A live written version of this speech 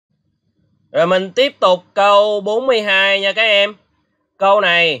Rồi mình tiếp tục câu 42 nha các em. Câu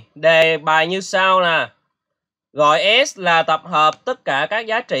này đề bài như sau nè. Gọi S là tập hợp tất cả các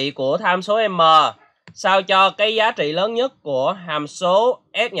giá trị của tham số M sao cho cái giá trị lớn nhất của hàm số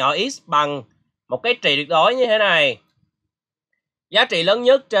S nhỏ x bằng một cái trị tuyệt đối như thế này. Giá trị lớn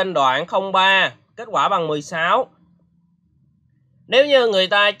nhất trên đoạn 03, kết quả bằng 16. Nếu như người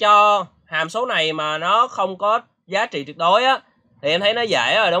ta cho hàm số này mà nó không có giá trị tuyệt đối á, thì em thấy nó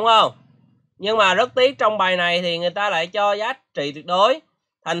dễ rồi đúng không? Nhưng mà rất tiếc trong bài này thì người ta lại cho giá trị tuyệt đối.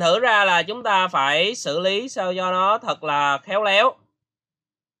 Thành thử ra là chúng ta phải xử lý sao cho nó thật là khéo léo.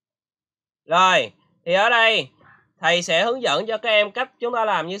 Rồi, thì ở đây thầy sẽ hướng dẫn cho các em cách chúng ta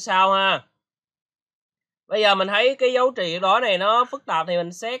làm như sau ha. Bây giờ mình thấy cái dấu trị tuyệt đối này nó phức tạp thì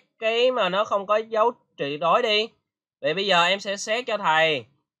mình xét cái mà nó không có dấu trị tuyệt đối đi. Vậy bây giờ em sẽ xét cho thầy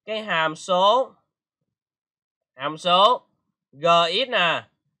cái hàm số gx nè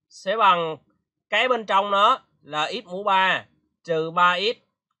sẽ bằng cái bên trong nó là x mũ 3 trừ 3x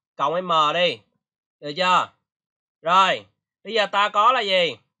cộng m đi. Được chưa? Rồi, bây giờ ta có là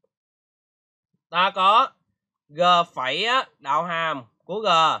gì? Ta có g phẩy á, đạo hàm của g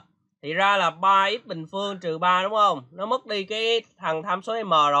thì ra là 3x bình phương trừ 3 đúng không? Nó mất đi cái thằng tham số m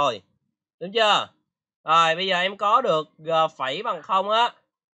rồi. Đúng chưa? Rồi, bây giờ em có được g phẩy bằng 0 á.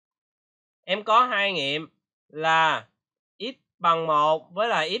 Em có hai nghiệm là x bằng 1 với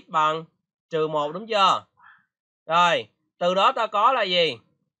lại x bằng trừ 1 đúng chưa? Rồi, từ đó ta có là gì?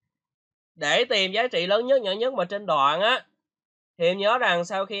 Để tìm giá trị lớn nhất nhỏ nhất mà trên đoạn á, thì em nhớ rằng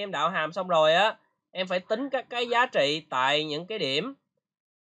sau khi em đạo hàm xong rồi á, em phải tính các cái giá trị tại những cái điểm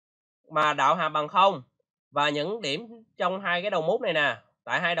mà đạo hàm bằng 0 và những điểm trong hai cái đầu mút này nè,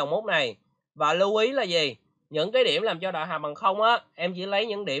 tại hai đầu mút này. Và lưu ý là gì? Những cái điểm làm cho đạo hàm bằng 0 á, em chỉ lấy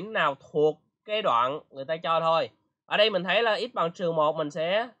những điểm nào thuộc cái đoạn người ta cho thôi. Ở đây mình thấy là x bằng trừ 1 mình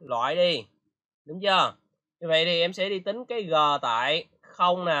sẽ loại đi. Đúng chưa? Như vậy thì em sẽ đi tính cái g tại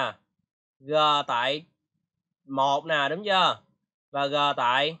 0 nè, g tại 1 nè, đúng chưa? Và g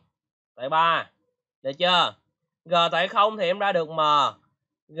tại 3. Được chưa? G tại 0 thì em ra được m.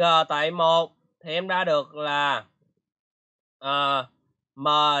 G tại 1 thì em ra được là m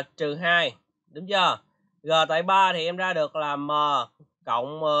trừ 2. Đúng chưa? G tại 3 thì em ra được là m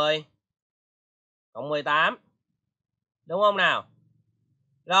cộng 10 cộng 18. Đúng không nào?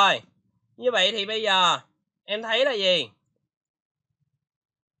 Rồi, như vậy thì bây giờ em thấy là gì?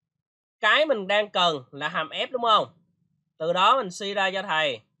 Cái mình đang cần là hàm f đúng không? Từ đó mình suy ra cho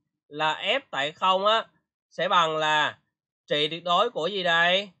thầy là f tại 0 á sẽ bằng là trị tuyệt đối của gì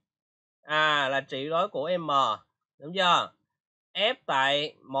đây? Là trị tuyệt đối của m. Đúng chưa? F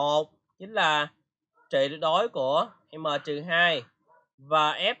tại 1 chính là trị tuyệt đối của m trừ 2.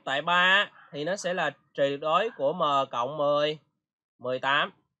 Và f tại 3 thì nó sẽ là trị tuyệt đối của m cộng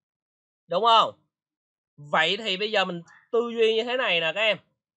 18. Đúng không? Vậy thì bây giờ mình tư duy như thế này nè các em.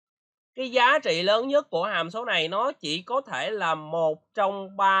 Cái giá trị lớn nhất của hàm số này nó chỉ có thể là một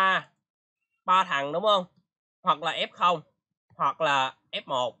trong ba thằng đúng không? Hoặc là F0, hoặc là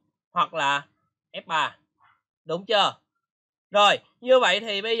F1, hoặc là F3. Đúng chưa? Rồi, như vậy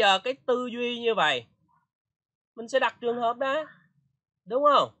thì bây giờ cái tư duy như vậy mình sẽ đặt trường hợp ra. Đúng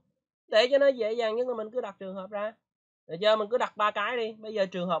không? Để cho nó dễ dàng nhất là mình cứ đặt trường hợp ra. Được chưa? Mình cứ đặt 3 cái đi. Bây giờ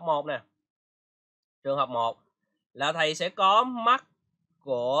trường hợp 1 nè. Trường hợp 1 là thầy sẽ có mắc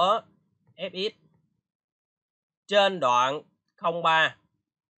của Fx trên đoạn 03.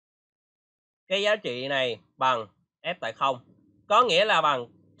 Cái giá trị này bằng f tại 0. Có nghĩa là bằng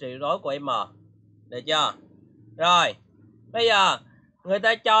trị tuyệt đối của m. Được chưa? Rồi, bây giờ người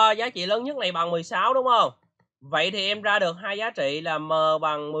ta cho giá trị lớn nhất này bằng 16 đúng không? Vậy thì em ra được hai giá trị là m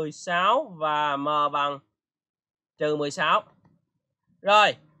bằng 16 và m bằng trừ 16.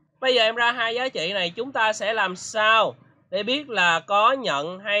 Rồi, bây giờ em ra hai giá trị này chúng ta sẽ làm sao để biết là có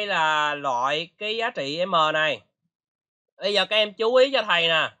nhận hay là loại cái giá trị m này? Bây giờ các em chú ý cho thầy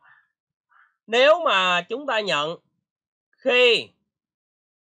nè. Nếu mà chúng ta nhận khi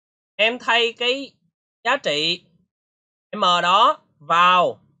em thay cái giá trị m đó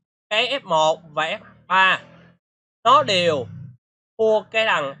vào cái F1 và F3, nó đều thua cái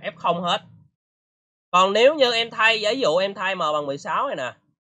thằng F0 hết. Còn nếu như em thay, ví dụ em thay m bằng 16 này nè,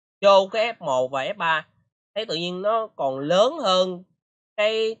 vô cái F1 và F3, thấy tự nhiên nó còn lớn hơn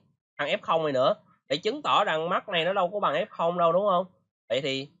cái thằng F0 này nữa, để chứng tỏ rằng mắt này nó đâu có bằng F0 đâu đúng không? Vậy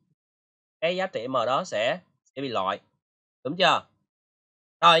thì cái giá trị m đó sẽ bị loại. Đúng chưa?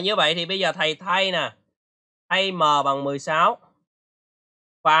 Rồi như vậy thì bây giờ thầy thay nè. Thay m bằng 16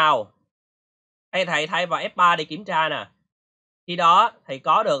 vào. Thầy thay vào F3 để kiểm tra nè. Khi đó thầy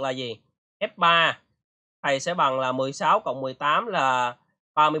có được là gì? F3 thầy sẽ bằng là 16 cộng 18 là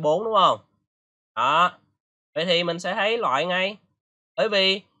 34 đúng không? Đó. Vậy thì mình sẽ thấy loại ngay. Bởi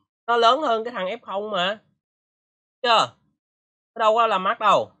vì nó lớn hơn cái thằng F0 mà. Chưa? Nó đâu có làm mắc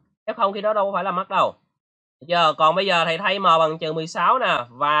đâu. F0 khi đó đâu có phải là mắc đâu. Được chưa? Còn bây giờ thầy thay m bằng trừ 16 nè,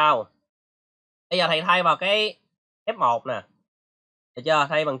 vào. Bây giờ thầy thay vào cái F1 nè. Được chưa?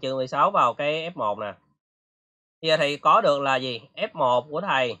 Thay bằng trừ 16 vào cái F1 nè. Bây giờ thầy có được là gì? F1 của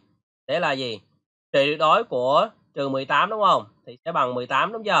thầy sẽ là gì? Trị tuyệt đối của trừ 18 đúng không? Thì sẽ bằng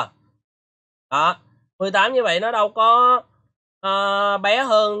 18 đúng chưa? Đó. 18 như vậy nó đâu có bé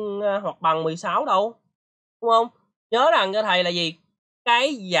hơn hoặc bằng 16 đâu. Đúng không? Nhớ rằng cho thầy là gì?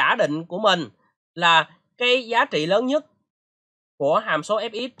 Cái giả định của mình là cái giá trị lớn nhất của hàm số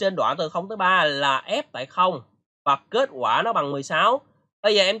fx trên đoạn từ 0 tới 3 là f tại 0 và kết quả nó bằng 16.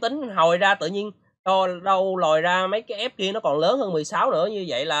 Bây giờ em tính hồi ra tự nhiên đâu lòi ra mấy cái f kia nó còn lớn hơn 16 nữa, như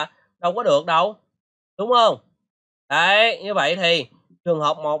vậy là đâu có được đâu. Đúng không? Đấy, như vậy thì trường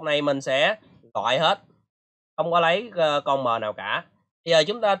hợp 1 này mình sẽ loại hết. Không có lấy con m nào cả. Bây giờ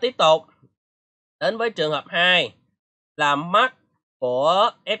chúng ta tiếp tục đến với trường hợp 2 là mắc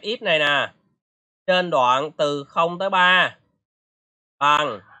của fx này nè trên đoạn từ 0 tới 3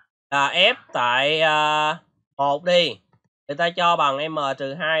 bằng là f tại 1 đi. Người ta cho bằng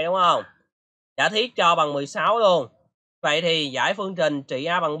m-2 đúng không? Giả thiết cho bằng 16 luôn. Vậy thì giải phương trình trị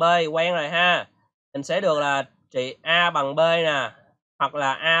a bằng b quen rồi ha. Mình sẽ được là trị a bằng b nè, hoặc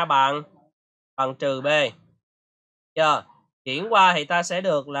là a bằng trừ b. Chưa? Chuyển qua thì ta sẽ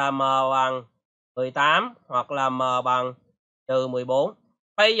được là m bằng 18 hoặc là m bằng trừ 14.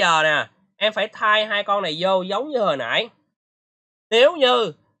 Bây giờ nè, em phải thay hai con này vô giống như hồi nãy. Nếu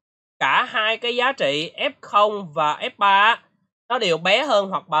như cả hai cái giá trị F0 và F3 nó đều bé hơn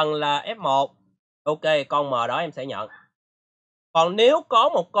hoặc bằng là F1, ok, con m đó em sẽ nhận. Còn nếu có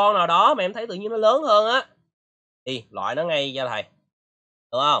một con nào đó mà em thấy tự nhiên nó lớn hơn á, thì loại nó ngay cho thầy.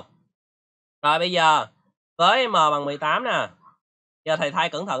 Được không? Rồi bây giờ với m bằng 18 nè. Giờ thầy thay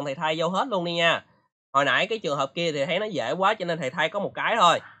cẩn thận, thầy thay vô hết luôn đi nha. Hồi nãy cái trường hợp kia thì thấy nó dễ quá cho nên thầy thay có một cái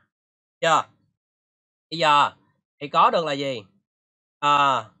thôi. Chưa? Bây giờ thì có được là gì?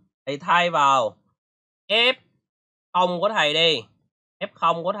 Thì thay vào F0 của thầy đi.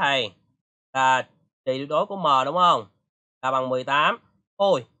 F0 của thầy là trị tuyệt đối của m đúng không? Là bằng 18.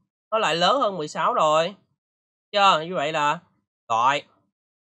 Ôi, nó lại lớn hơn 16 rồi. Chưa? Như vậy là loại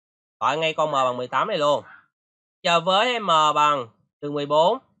ngay con m bằng 18 này luôn. Giờ với m bằng trừ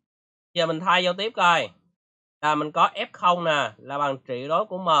 14. Giờ mình thay vô tiếp coi. Là mình có F0 nè, là bằng trị tuyệt đối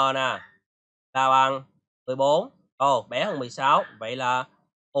của m nè, là bằng 14. Ồ, bé hơn 16. Vậy là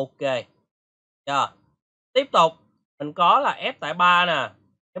ok. Chưa? Tiếp tục, mình có là f tại 3 nè,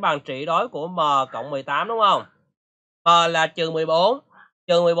 cái bằng trị đối của m cộng 18 đúng không? M là trừ 14.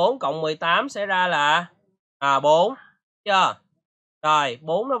 Trừ 14 cộng 18 sẽ ra là 4. Chưa? Rồi,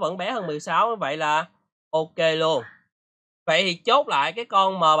 4 nó vẫn bé hơn 16, vậy là ok luôn. Vậy thì chốt lại cái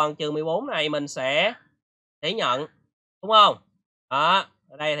con m bằng trừ 14 này mình sẽ nhận. Đúng không? Đó,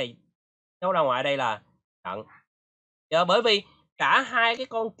 ở đây thì dấu ra ngoài đây là nhận. Giờ bởi vì cả hai cái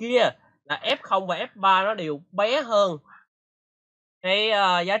con kia là F0 và F3 nó đều bé hơn cái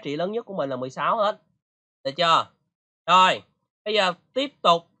giá trị lớn nhất của mình là 16 hết. Được chưa? Rồi, bây giờ tiếp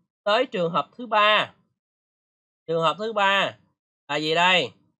tục tới trường hợp thứ 3. Trường hợp thứ 3 là gì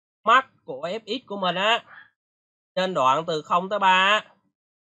đây? Mắc của fx của mình á trên đoạn từ 0 tới 3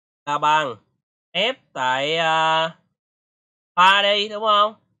 là bằng f tại 3 đi đúng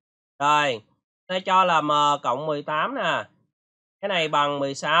không? Rồi, ta cho là m cộng 18 nè. Cái này bằng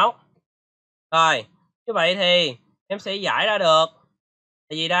 16. Rồi, như vậy thì em sẽ giải ra được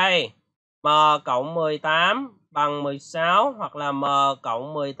là gì đây? M cộng 18 bằng 16 hoặc là m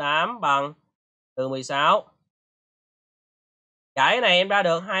cộng 18 bằng trừ 16. Giải này em ra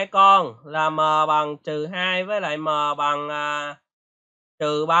được hai con là m bằng trừ 2 với lại m bằng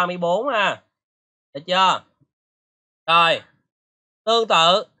trừ 34 ha. Được chưa? Rồi, tương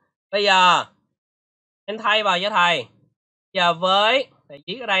tự, bây giờ em thay vào cho thầy. Giờ với, thầy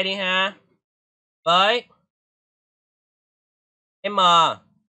viết ở đây đi ha. Với m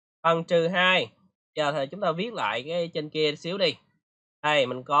bằng trừ 2. Giờ thì chúng ta viết lại cái trên kia xíu đi. Đây,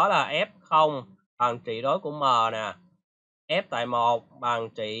 mình có là F0 bằng trị đối của m nè. F tại 1 bằng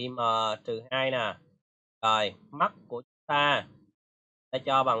trị m trừ 2 nè. Rồi, mắc của chúng ta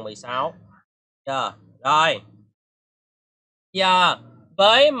cho bằng 16. Chưa? Rồi. Giờ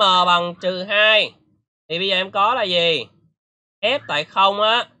với m bằng trừ 2 thì bây giờ em có là gì? F tại 0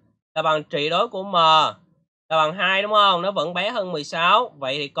 á là bằng trị đối của m là bằng 2 đúng không? Nó vẫn bé hơn 16.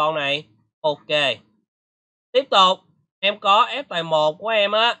 Vậy thì con này ok. Tiếp tục, em có F tại 1 của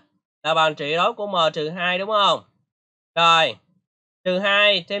em á là bằng trị đối của m trừ 2 đúng không? Rồi, Trừ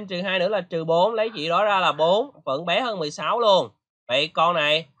 2, thêm trừ 2 nữa là trừ 4, lấy chỉ đó ra là 4, vẫn bé hơn 16 luôn. Vậy con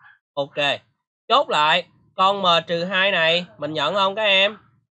này, ok. Chốt lại, con m trừ 2 này, mình nhận không các em?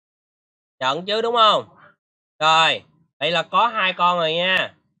 Nhận chứ đúng không? Rồi, vậy là có 2 con rồi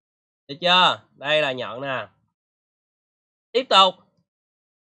nha. Được chưa? Đây là nhận nè. Tiếp tục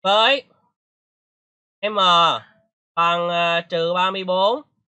với m bằng trừ 34.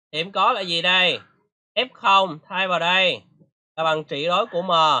 Điểm có là gì đây? F0 thay vào đây là bằng trị đối của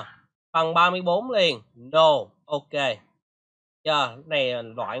m bằng 34 liền. No, ok. Giờ này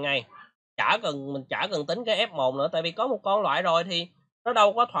loại ngay. Mình chả cần tính cái F1 nữa, tại vì có một con loại rồi thì nó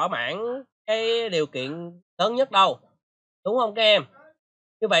đâu có thỏa mãn cái điều kiện lớn nhất đâu. Đúng không các em?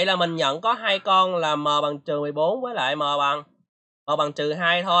 Như vậy là mình nhận có 2 con là m bằng trừ 14 với lại m bằng trừ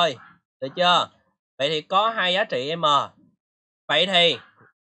 2 thôi. Được chưa? Vậy thì có 2 giá trị m. Vậy thì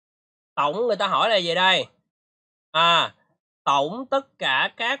tổng người ta hỏi là gì đây? Tổng tất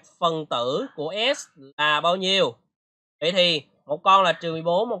cả các phần tử của S là bao nhiêu? Vậy thì một con là trừ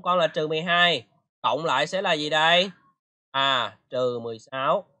 14, một con là trừ 12. Cộng lại sẽ là gì đây? Trừ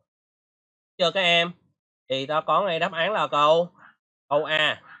 16. Chưa các em? Thì ta có ngay đáp án là câu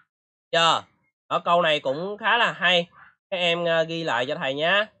A. Chưa? Ở câu này cũng khá là hay. Các em ghi lại cho thầy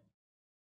nhé.